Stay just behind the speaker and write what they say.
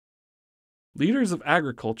Leaders of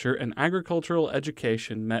agriculture and agricultural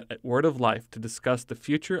education met at Word of Life to discuss the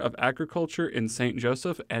future of agriculture in St.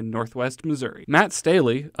 Joseph and Northwest Missouri. Matt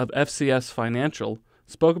Staley of FCS Financial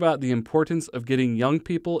spoke about the importance of getting young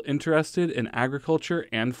people interested in agriculture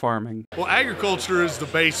and farming. Well, agriculture is the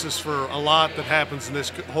basis for a lot that happens in this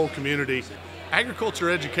whole community.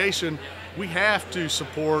 Agriculture education, we have to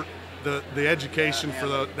support the education for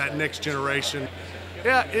that next generation.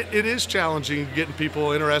 Yeah, it is challenging getting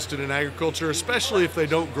people interested in agriculture, especially if they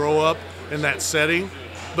don't grow up in that setting.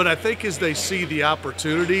 But I think as they see the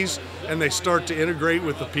opportunities and they start to integrate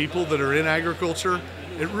with the people that are in agriculture,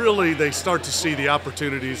 they start to see the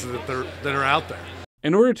opportunities that are out there.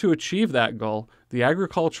 In order to achieve that goal, the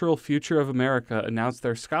Agricultural Future of America announced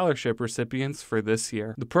their scholarship recipients for this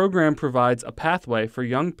year. The program provides a pathway for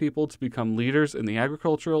young people to become leaders in the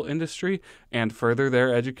agricultural industry and further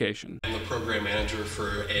their education. I'm the program manager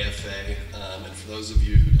for AFA, and for those of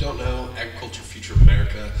you who don't know, Agricultural Future of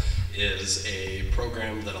America is a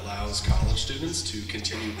program that allows college students to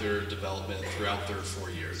continue their development throughout their 4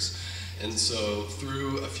 years. And so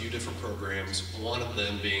through a few different programs, one of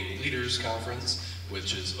them being Leaders Conference,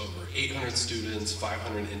 which is over 800 students,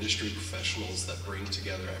 500 industry professionals that bring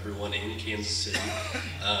together everyone in Kansas City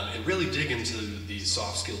and really dig into the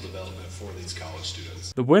soft skill development for these college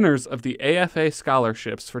students. The winners of the AFA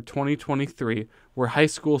scholarships for 2023 were high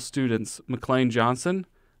school students McLean Johnson,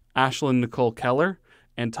 Ashlyn Nicole Keller,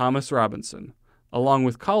 and Thomas Robinson, along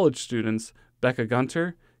with college students Becca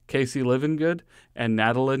Gunter, Casey Livengood, and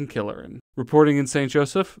Natalie Killeran. Reporting in St.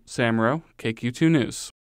 Joseph, Sam Rowe, KQ2 News.